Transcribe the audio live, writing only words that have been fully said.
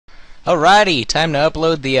Alrighty, time to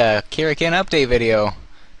upload the EarthBound update video.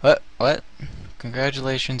 What?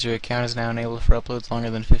 Congratulations, your account is now enabled for uploads longer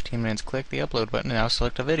than 15 minutes. Click the upload button and now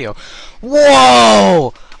select a video.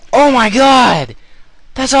 Whoa! Oh my god!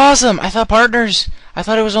 That's awesome! I thought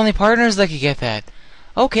it was only partners that could get that.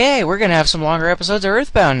 Okay, we're gonna have some longer episodes of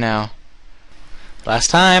EarthBound now. Last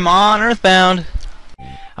time on EarthBound.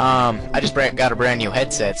 I just got a brand new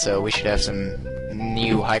headset, so we should have some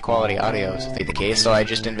new high-quality audio, if that's the case. So I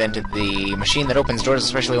just invented the machine that opens doors,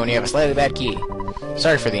 especially when you have a slightly bad key.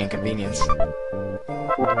 Sorry for the inconvenience.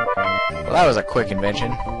 Well, that was a quick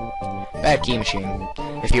invention. Bad key machine.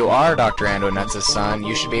 If you are Dr. Ando Nuts' son,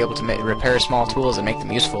 you should be able to repair small tools and make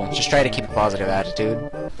them useful. Just try to keep a positive attitude.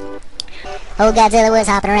 Old Godzilla was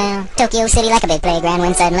hopping around Tokyo City like a big playground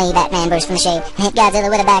when suddenly Batman burst from the shade and hit Godzilla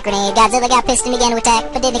with a back grenade. Godzilla got pissed and began to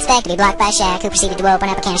attack, but didn't expect to be blocked by Shaq, who proceeded to open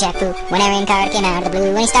up a can of Shaq Fu. When EarthBound came out of the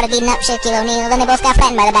blue, when he started beating up Shaquille O'Neal, then they both got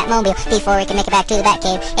flattened by the Batmobile. Before he could make it back to the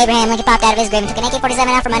Batcave, Abraham Lincoln popped out of his grave and took an AK-47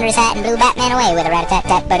 out from under his hat and blew Batman away with a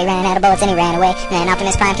rat-a-tat-tat. But he ran out of bullets and he ran away. And then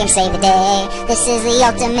Optimus Prime came to save the day. This is the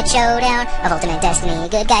ultimate showdown of ultimate destiny.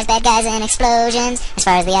 Good guys, bad guys, and explosions as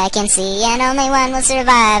far as the eye can see. And only one will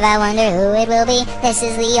survive. I wonder who it will be. This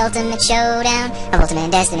is the ultimate showdown of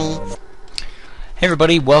ultimate destiny. Hey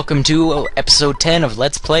everybody, welcome to episode 10 of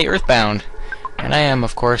Let's Play EarthBound. And I am,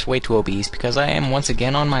 of course, way too obese because I am once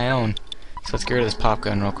again on my own. So let's get rid of this pop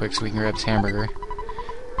gun real quick so we can grab this hamburger.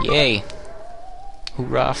 Yay!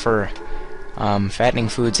 Hoorah for fattening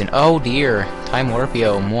foods and oh dear, Time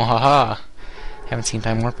Warpio, mwahaha. Haven't seen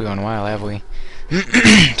Time Warpio in a while, have we?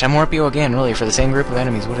 Time Warpio again, really, for the same group of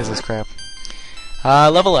enemies. What is this crap?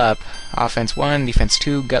 Level up. Offense 1, Defense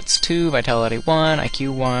 2, Guts 2, Vitality 1,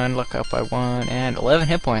 IQ 1, Luck up by 1, and 11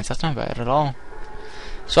 hit points. That's not bad at all.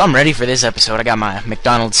 So I'm ready for this episode. I got my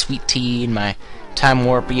McDonald's sweet tea and my Time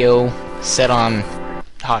Warpio set on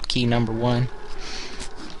hotkey number 1.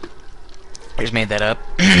 I just made that up.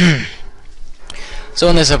 So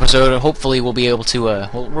in this episode, hopefully we'll be able to,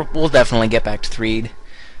 we'll definitely get back to Threed.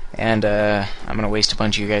 And I'm going to waste a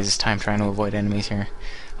bunch of you guys' time trying to avoid enemies here.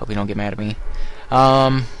 Hope you don't get mad at me.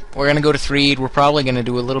 We're gonna go to Threed. We're probably gonna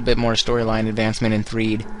do a little bit more storyline advancement in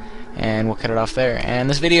Threed, and we'll cut it off there. And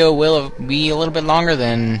this video will be a little bit longer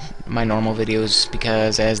than my normal videos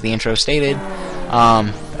because, as the intro stated,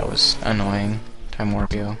 that was annoying. Time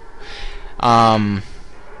Warpio. I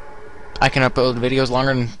can upload videos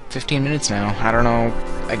longer than 15 minutes now. I don't know.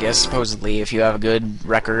 I guess supposedly, if you have a good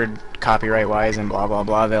record, copyright-wise, and blah blah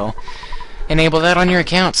blah, they'll enable that on your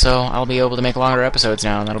account. So I'll be able to make longer episodes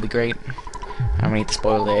now, and that'll be great. I'm gonna eat the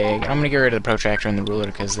spoiled egg. I'm gonna get rid of the protractor and the ruler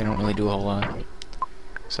because they don't really do a whole lot.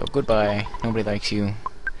 So goodbye. Nobody likes you.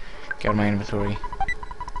 Get out of my inventory.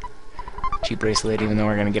 Cheap bracelet, even though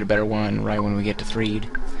we're gonna get a better one right when we get to Threed.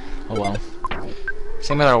 Oh well.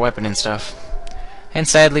 Same with our weapon and stuff. And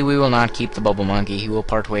sadly, we will not keep the bubble monkey. He will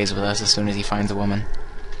part ways with us as soon as he finds a woman.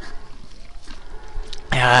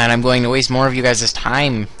 And I'm going to waste more of you guys'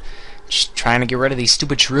 time just trying to get rid of these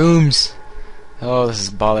stupid shrooms. Oh, this is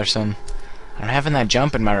bothersome. I'm having that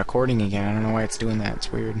jump in my recording again. I don't know why it's doing that.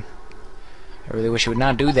 It's weird. I really wish it would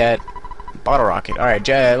not do that. Bottle rocket. Alright,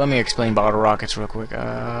 let me explain bottle rockets real quick.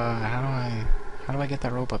 How do I get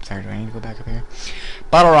that rope up there? Do I need to go back up here?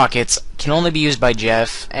 Bottle rockets can only be used by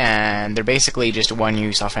Jeff, and they're basically just a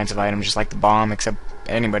one-use offensive item, just like the bomb, except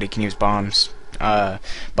anybody can use bombs.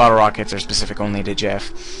 Bottle rockets are specific only to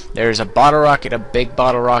Jeff. There's a bottle rocket, a big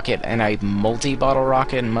bottle rocket, and a multi-bottle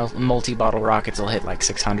rocket, and multi-bottle rockets will hit like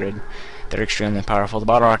 600. They're extremely powerful. The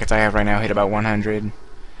bottle rockets I have right now hit about 100.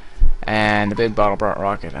 And the big bottle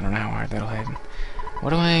rocket, I don't know how hard that'll hit.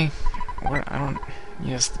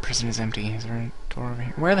 Yes, the prison is empty. Is there a door over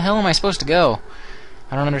here? Where the hell am I supposed to go?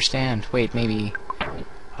 I don't understand. Wait, maybe.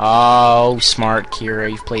 Oh, smart Kira.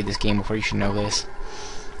 You've played this game before. You should know this.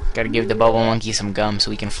 Gotta give the bubble monkey some gum so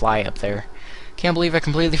he can fly up there. Can't believe I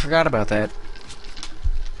completely forgot about that.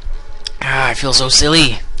 I feel so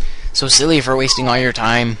silly. So silly for wasting all your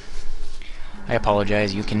time. I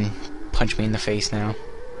apologize. You can punch me in the face now.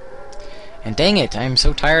 And dang it, I'm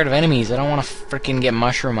so tired of enemies. I don't want to frickin' get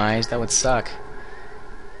mushroomized. That would suck.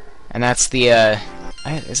 And that's the,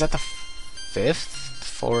 is that the 5th?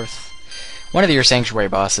 4th? One of your sanctuary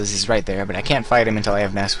bosses is right there, but I can't fight him until I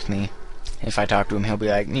have Ness with me. If I talk to him, he'll be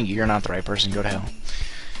like, you're not the right person, go to hell.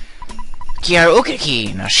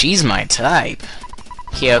 WeAreKiraKin, now she's my type.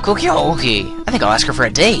 WeAreKiraKin, I think I'll ask her for a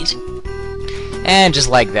date. And just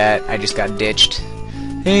like that, I just got ditched.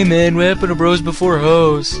 Hey man, what happened to bros before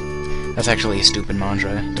hoes? That's actually a stupid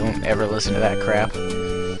mantra. Don't ever listen to that crap.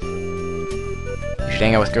 You should should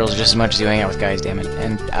hang out with girls just as much as you hang out with guys, damn it.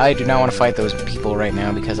 And I do not want to fight those people right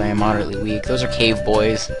now because I am moderately weak. Those are cave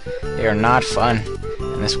boys. They are not fun.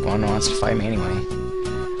 And this one wants to fight me anyway.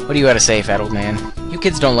 What do you got to say, fat old man? You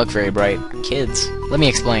kids don't look very bright. Kids? Let me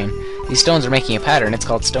explain. These stones are making a pattern. It's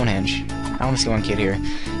called Stonehenge. I want to see one kid here.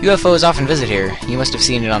 UFOs often visit here. You must have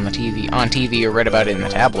seen it on the TV, or read about it in the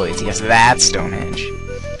tabloids. Yes, that's Stonehenge.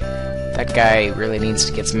 That guy really needs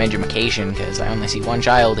to get some education, because I only see one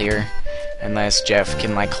child here. Unless Jeff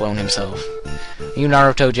can, like, clone himself. Are you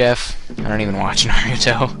Naruto, Jeff? I don't even watch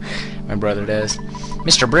Naruto. My brother does.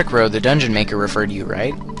 Mr. Brickroad, the dungeon maker, referred to you,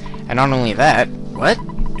 right? And not only that... What?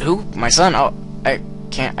 Who? My son? Oh, I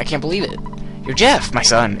can't believe it. You're Jeff, my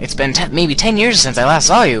son. It's been maybe 10 years since I last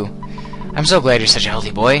saw you. I'm so glad you're such a healthy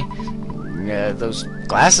boy. Those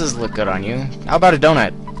glasses look good on you. How about a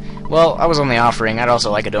donut? Well, I was only offering. I'd also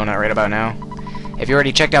like a donut right about now. Have you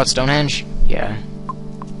already checked out Stonehenge? Yeah.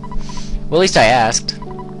 Well, at least I asked.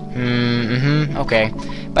 Okay.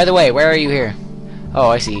 By the way, where are you here? Oh,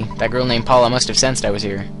 I see. That girl named Paula must have sensed I was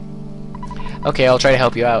here. Okay, I'll try to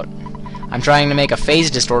help you out. I'm trying to make a phase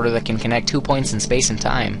distorter that can connect 2 points in space and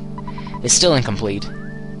time. It's still incomplete.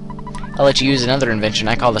 I'll let you use another invention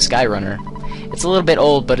I call the Skyrunner. It's a little bit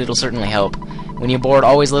old, but it'll certainly help. When you're bored,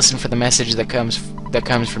 always listen for the message that comes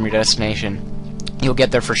from your destination. You'll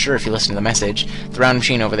get there for sure if you listen to the message. The round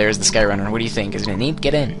machine over there is the Skyrunner. What do you think? Isn't it neat?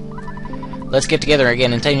 Get in. Let's get together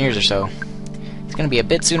again in 10 years or so. It's gonna be a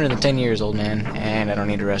bit sooner than 10 years, old man. And I don't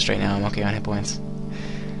need to rest right now. I'm okay on hit points.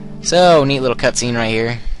 So, neat little cutscene right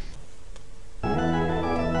here.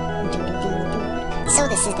 So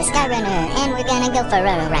this is the Skyrunner, and we're gonna go for a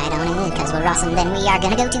ride on it, cause we're awesome. Then we are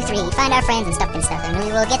gonna go to 3, find our friends and stuff, and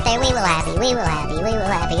we will get there, we will happy.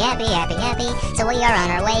 So we are on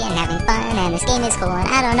our way and having fun, and this game is cool, and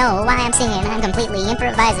I don't know why I'm singing, I'm completely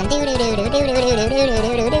improvising. Are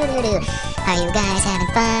you guys having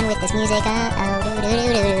fun with this music?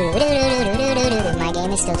 My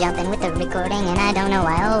game is still jumping with the recording, and I don't know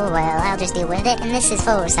why. Oh well, I'll just deal with it, and this is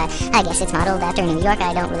Forsyth. I guess it's modeled after New York,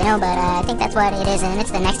 I don't really know, but I think that's what it is, and it's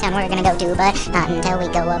the next town we're gonna go to, but not until we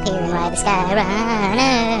go up here and ride the Skyrunner.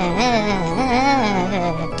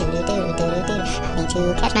 I need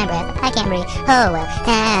to catch my breath, I can't breathe. Oh well,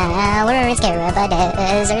 we're in Scaraba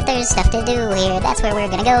Desert, there's stuff to do here, that's where we're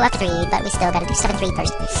gonna go after 3, but we still gotta do stuff in 3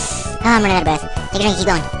 first. I'm running out of breath. Take a drink, keep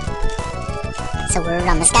going. So we're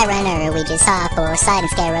on the Skyrunner, we just saw Forsyth and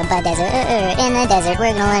Scaraba Desert. In the desert,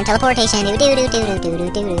 we're gonna learn teleportation.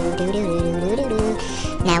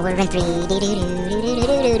 Now we're in 3.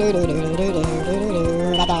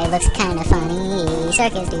 That guy looks kinda funny.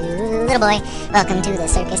 Circus dude, little boy, welcome to the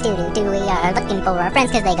circus. We are looking for our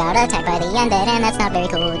friends cause they got attacked by the undead, and that's not very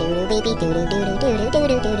cool.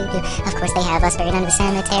 Of course they have us buried under the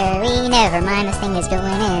cemetery. Never mind, this thing is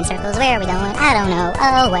going in circles. Where are we going? I don't know.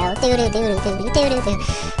 Oh well. That's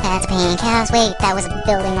a pink house. Wait, that was a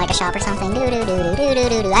building like a shop or something. I knew it.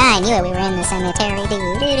 We were in the cemetery.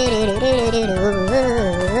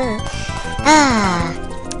 Ah.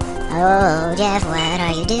 Oh, Jeff, what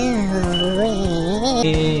are you doing?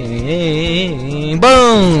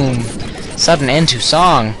 Boom! Sudden end to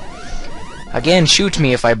song. Again, shoot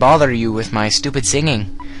me if I bother you with my stupid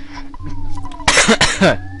singing.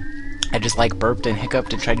 I just like burped and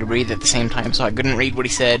hiccuped and tried to breathe at the same time, so I couldn't read what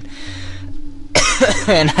he said.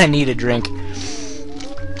 And I need a drink.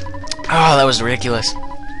 Oh, that was ridiculous.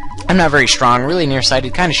 I'm not very strong, really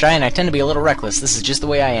nearsighted, kinda shy, and I tend to be a little reckless. This is just the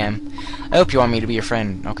way I am. I hope you want me to be your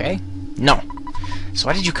friend, okay? No. So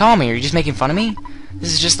why did you call me? Are you just making fun of me?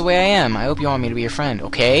 This is just the way I am. I hope you want me to be your friend,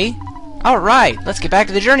 okay? Alright, let's get back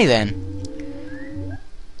to the journey then.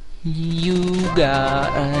 You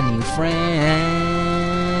got a new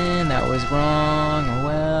friend. That was wrong, oh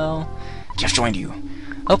well. Jeff joined you.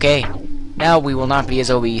 Okay, now we will not be as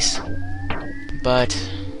obese. But,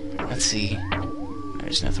 let's see.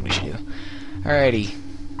 There's nothing we should do. Alrighty.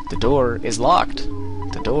 The door is locked.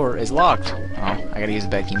 The door is locked. Oh, I gotta use the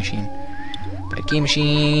bad key machine. Bad key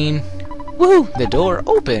machine. Woohoo! The door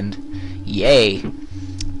opened. Yay.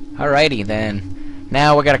 Alrighty then.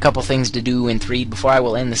 Now we got a couple things to do in 3 before I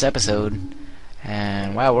will end this episode.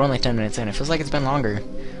 And wow, we're only 10 minutes in. It feels like it's been longer.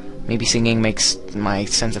 Maybe singing makes my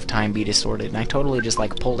sense of time be distorted. And I totally just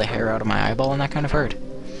like pulled a hair out of my eyeball and that kind of hurt.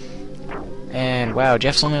 And wow,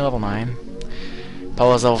 Jeff's only level 9.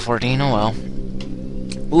 Paula's level 14, oh well.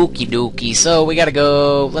 Okie dokie, so we gotta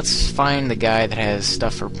go. Let's find the guy that has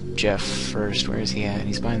stuff for Jeff first. Where is he at?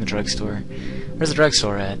 He's behind the drugstore. Where's the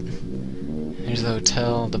drugstore at? There's the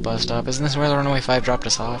hotel, the bus stop. Isn't this where the Runaway 5 dropped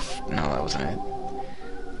us off? No, that wasn't it.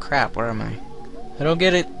 Crap, where am I? I don't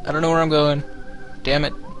get it. I don't know where I'm going. Damn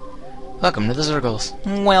it. Welcome to the circles.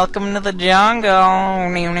 Welcome to the jungle. I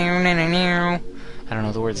don't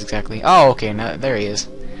know the words exactly. Oh, okay, now there he is.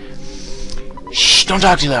 Shh, don't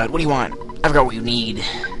talk too loud. What do you want? I've got what you need.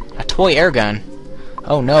 A toy air gun.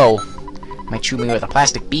 Oh no. Might shoot me with a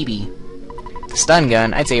plastic BB. The stun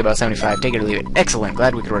gun, I'd say about 75. Take it or leave it. Excellent.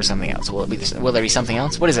 Glad we could order something else. Will there be something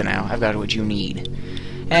else? What is it now? I've got what you need.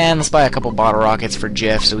 And let's buy a couple bottle rockets for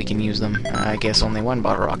Jeff so we can use them. I guess only one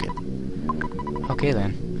bottle rocket. Okay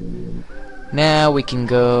then. Now we can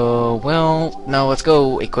go... Well, no, let's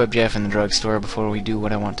go equip Jeff in the drugstore before we do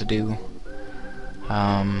what I want to do.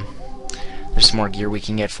 There's some more gear we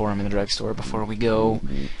can get for him in the drugstore before we go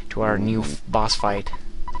to our new boss fight.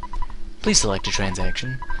 Please select a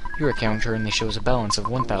transaction. Your account currently shows a balance of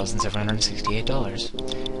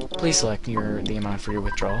 $1,768. Please select the amount for your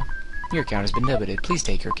withdrawal. Your account has been debited. Please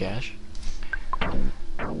take your cash.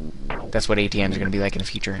 That's what ATMs are going to be like in the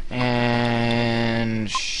future.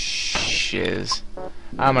 And shiz.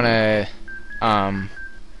 I'm gonna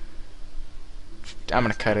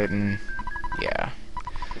cut it and yeah.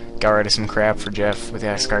 Got rid of some crap for Jeff with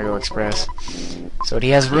the Cargo Express. So he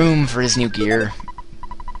has room for his new gear.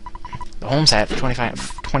 The Holmes hat for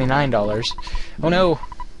 $29. Oh no!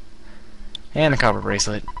 And the copper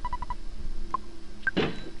bracelet.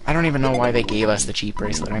 I don't even know why they gave us the cheap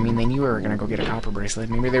bracelet. I mean, they knew we were gonna go get a copper bracelet.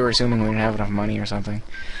 Maybe they were assuming we didn't have enough money or something.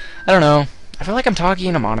 I don't know. I feel like I'm talking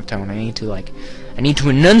in a monotone. I need to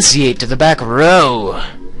enunciate to the back row.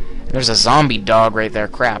 There's a zombie dog right there.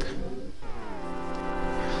 Crap.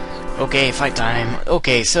 Okay, fight time.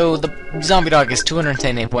 Okay, so the zombie dog has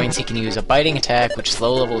 210 hit points. He can use a biting attack, which is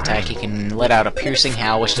low level attack. He can let out a piercing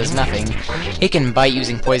howl, which does nothing. He can bite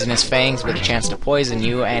using poisonous fangs with a chance to poison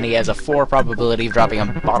you, and he has a 4 probability of dropping a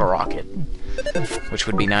bottle rocket. Which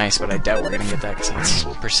would be nice, but I doubt we're gonna get that, because that's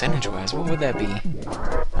percentage-wise. What would that be?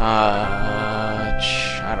 I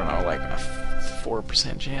don't know, like a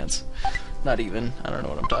 4% chance. Not even. I don't know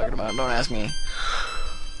what I'm talking about. Don't ask me.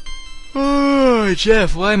 Oh,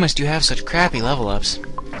 Jeff, why must you have such crappy level ups?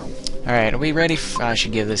 Alright, are we ready? I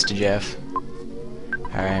should give this to Jeff.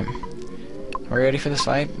 Alright. Are we ready for this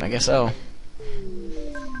fight? I guess so.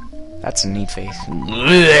 That's a neat face.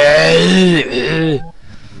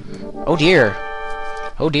 Oh dear.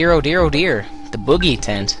 Oh dear, oh dear, oh dear. The boogie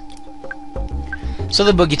tent. So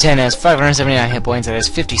the boogie tent has 579 hit points, it has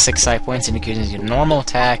 56 side points, and it can use a normal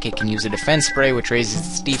attack, it can use a defense spray, which raises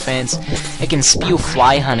its defense, it can spew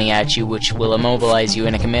fly honey at you, which will immobilize you,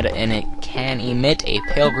 and it can emit a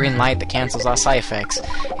pale green light that cancels off side effects.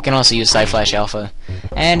 It can also use Side Flash Alpha.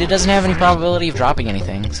 And it doesn't have any probability of dropping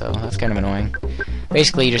anything, so that's kind of annoying.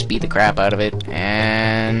 Basically, you just beat the crap out of it,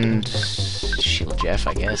 and... shield Jeff,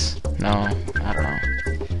 I guess. No, I don't know.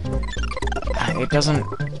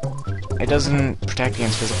 It doesn't protect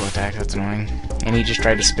against physical attack, that's annoying. And he just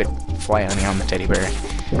tried to spit fly honey on the teddy bear.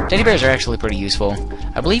 Teddy bears are actually pretty useful.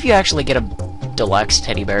 I believe you actually get a deluxe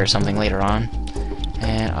teddy bear or something later on.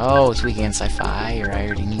 And, oh, it's weak against Sci-Fi, or I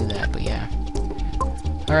already knew that, but yeah.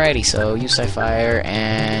 Alrighty, so use Sci-Fire,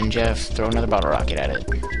 and Jeff, throw another bottle rocket at it.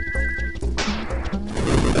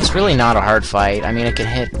 It's really not a hard fight. I mean, it can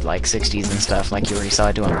hit, like, 60s and stuff, like you already saw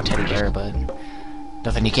it do on the teddy bear, but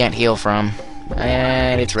nothing you can't heal from.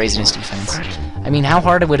 And it's raising his defense. I mean, how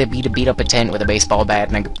hard would it be to beat up a tent with a baseball bat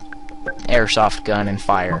and an airsoft gun and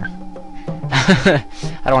fire? I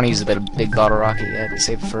don't want to use a big bottle rocket yet.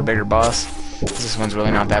 Save it for a bigger boss. This one's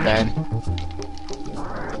really not that bad.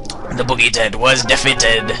 The boogie tent was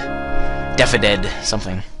defeated.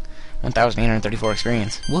 Something. 1,834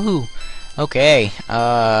 experience. Woohoo! Okay. 2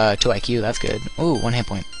 IQ, that's good. Ooh, 1 hit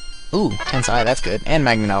point. Ooh, 10 psi, that's good. And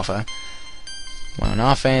Magnet Alpha. 1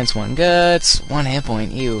 offense, 1 guts, 1 hit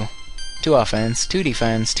point, ew. 2 offense, 2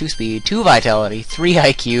 defense, 2 speed, 2 vitality, 3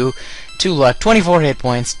 IQ, 2 luck, 24 hit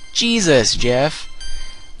points. Jesus, Jeff.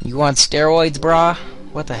 You want steroids, brah?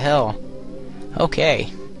 What the hell?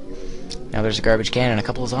 Okay. Now there's a garbage can and a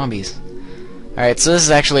couple of zombies. Alright, so this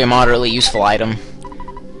is actually a moderately useful item.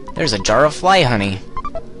 There's a jar of fly honey.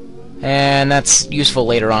 And that's useful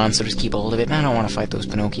later on, so just keep a hold of it. And I don't want to fight those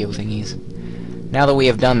Pinocchio thingies. Now that we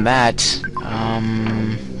have done that,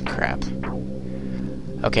 crap.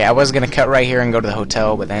 Okay, I was gonna cut right here and go to the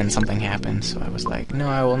hotel, but then something happened, so I was like, no,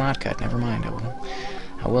 I will not cut, never mind, I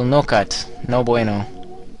will no cut, no bueno.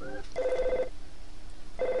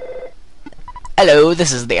 Hello,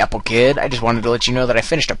 this is the Apple Kid. I just wanted to let you know that I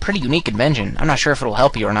finished a pretty unique invention. I'm not sure if it'll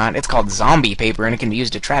help you or not. It's called zombie paper, and it can be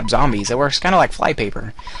used to trap zombies. It works kind of like fly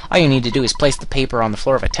paper. All you need to do is place the paper on the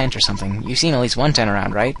floor of a tent or something. You've seen at least one tent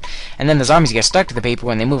around, right? And then the zombies get stuck to the paper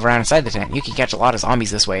when they move around inside the tent. You can catch a lot of zombies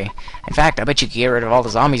this way. In fact, I bet you can get rid of all the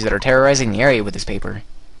zombies that are terrorizing the area with this paper.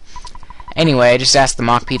 Anyway, I just asked the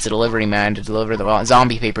mock pizza delivery man to deliver the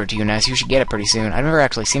zombie paper to you, Ness. You should get it pretty soon. I've never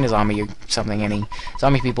actually seen a zombie or something, any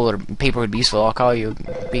zombie paper would be useful. I'll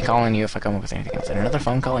be calling you if I come up with anything else. And another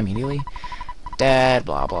phone call immediately. Dad,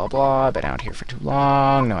 blah, blah, blah. Been out here for too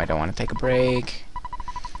long. No, I don't want to take a break.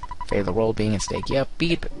 Fate of the world being at stake. Yep,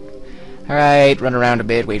 beep. Alright, run around a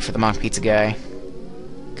bit, wait for the mock pizza guy.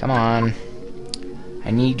 Come on.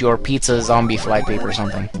 I need your pizza zombie fly paper or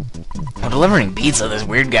something. While delivering pizza, this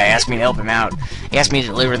weird guy asked me to help him out. He asked me to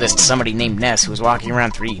deliver this to somebody named Ness, who was walking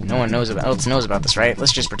around 3. No one else knows about this, right?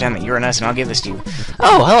 Let's just pretend that you're Ness, and I'll give this to you.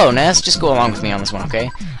 Oh, hello, Ness. Just go along with me on this one, okay?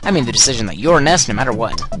 I made the decision that you're Ness no matter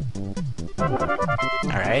what.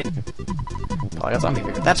 Alright. Well, I got zombie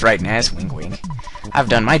paper. That's right, Ness. Wink, wink. I've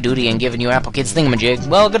done my duty and given you Apple Kid's thingamajig.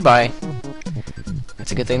 Well, goodbye.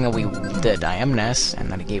 It's a good thing that I am Ness, and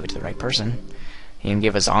that I gave it to the right person. He didn't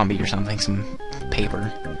give a zombie or something some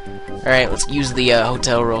paper. Alright, let's use the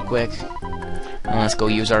hotel real quick. Let's go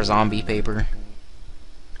use our zombie paper.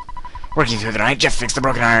 Working through the night, Jeff fixed the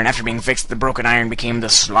broken iron. After being fixed, the broken iron became the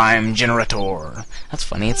slime generator. That's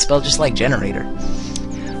funny, it's spelled just like generator.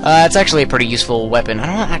 It's actually a pretty useful weapon. I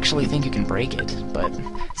don't actually think you can break it, but...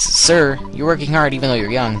 Sir, you're working hard even though you're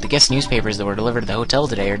young. The guest newspapers that were delivered to the hotel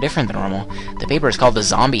today are different than normal. The paper is called the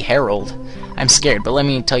Zombie Herald. I'm scared, but let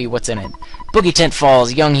me tell you what's in it. Boogie tent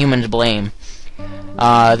falls, young human to blame.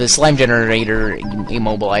 The slime generator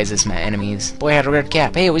immobilizes my enemies. Boy had a red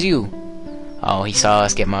cap. Hey, it was you. Oh, he saw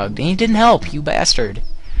us get mugged. And he didn't help, you bastard.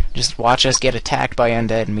 Just watch us get attacked by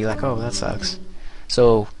undead and be like, oh, that sucks.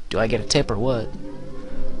 So, do I get a tip or what?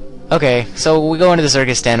 Okay, so we go into the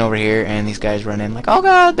circus tent over here, and these guys run in like, oh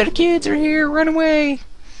god, the kids are here, run away!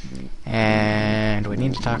 And do we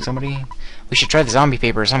need to talk to somebody? We should try the zombie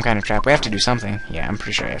paper or some kind of trap. We have to do something. Yeah, I'm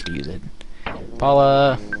pretty sure I have to use it.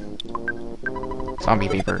 Paula... Zombie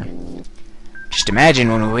paper. Just imagine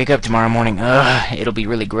when we wake up tomorrow morning, it'll be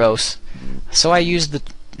really gross. So I used the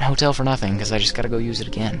hotel for nothing, because I just gotta go use it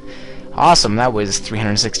again. Awesome, that was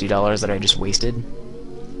 $360 that I just wasted.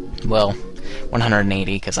 Well...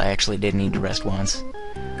 180, because I actually did need to rest once.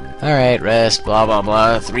 Alright, rest, blah blah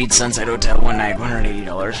blah. 3 Sunset Hotel, one night,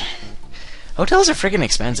 $180. Hotels are freaking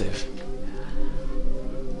expensive.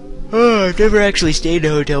 Oh, I've never actually stayed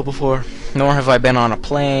in a hotel before. Nor have I been on a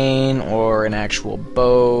plane, or an actual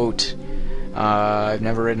boat. I've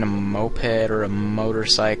never ridden a moped or a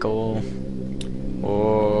motorcycle.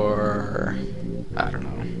 Or... I don't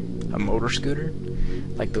know. A motor scooter?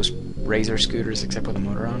 Like those Razor scooters, except with a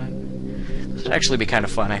motor on it. This would actually be kind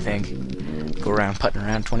of fun, I think. Go around putting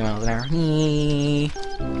around 20 miles an hour.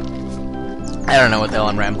 I don't know what the hell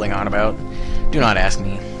I'm rambling on about. Do not ask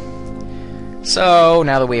me. So,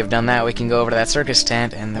 now that we have done that, we can go over to that circus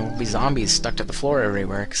tent, and there will be zombies stuck to the floor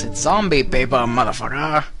everywhere, because it's zombie paper,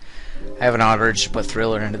 motherfucker! I have an odd urge to put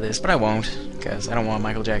Thriller into this, but I won't, because I don't want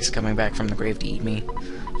Michael Jackson coming back from the grave to eat me.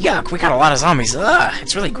 Yuck, we got a lot of zombies. Ugh,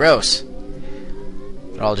 it's really gross.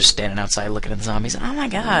 They're all just standing outside looking at the zombies. Oh my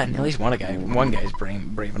god, at least one guy's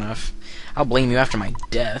brave enough. I'll blame you after my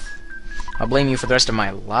death. I'll blame you for the rest of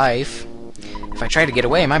my life. If I try to get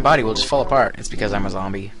away, my body will just fall apart. It's because I'm a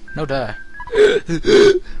zombie. No duh.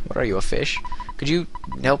 What are you, a fish? Could you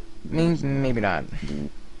help me? Maybe not.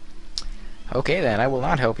 Okay then, I will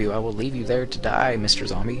not help you. I will leave you there to die, Mr.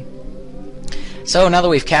 Zombie. So, now that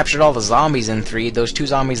we've captured all the zombies in 3, those 2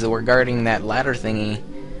 zombies that were guarding that ladder thingy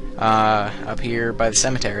up here by the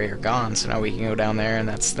cemetery are gone, so now we can go down there, and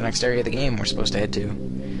that's the next area of the game we're supposed to head to.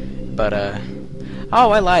 But,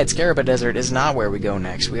 oh, I lied, Scaraba Desert is not where we go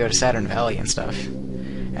next. We go to Saturn Valley and stuff.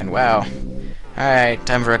 And wow. Alright,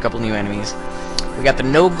 time for a couple new enemies. We got the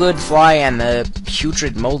No-Good Fly and the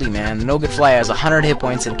Putrid Moldy Man. The No-Good Fly has 100 hit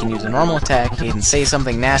points and can use a normal attack. He can say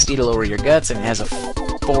something nasty to lower your guts, and it has a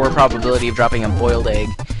 4 probability of dropping a boiled egg.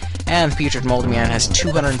 And the Putrid Moldy Man has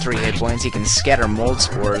 203 hit points. He can scatter mold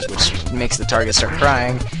spores, which makes the target start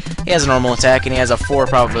crying. He has a normal attack, and he has a 4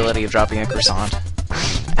 probability of dropping a croissant.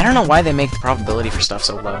 I don't know why they make the probability for stuff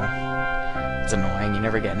so low. It's annoying. You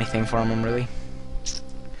never get anything from them, really.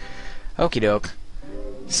 Okie doke.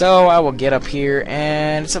 So I will get up here,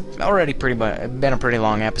 and it's already been a pretty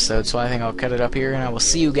long episode, so I think I'll cut it up here, and I will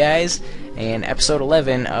see you guys in episode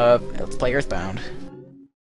 11 of Let's Play EarthBound.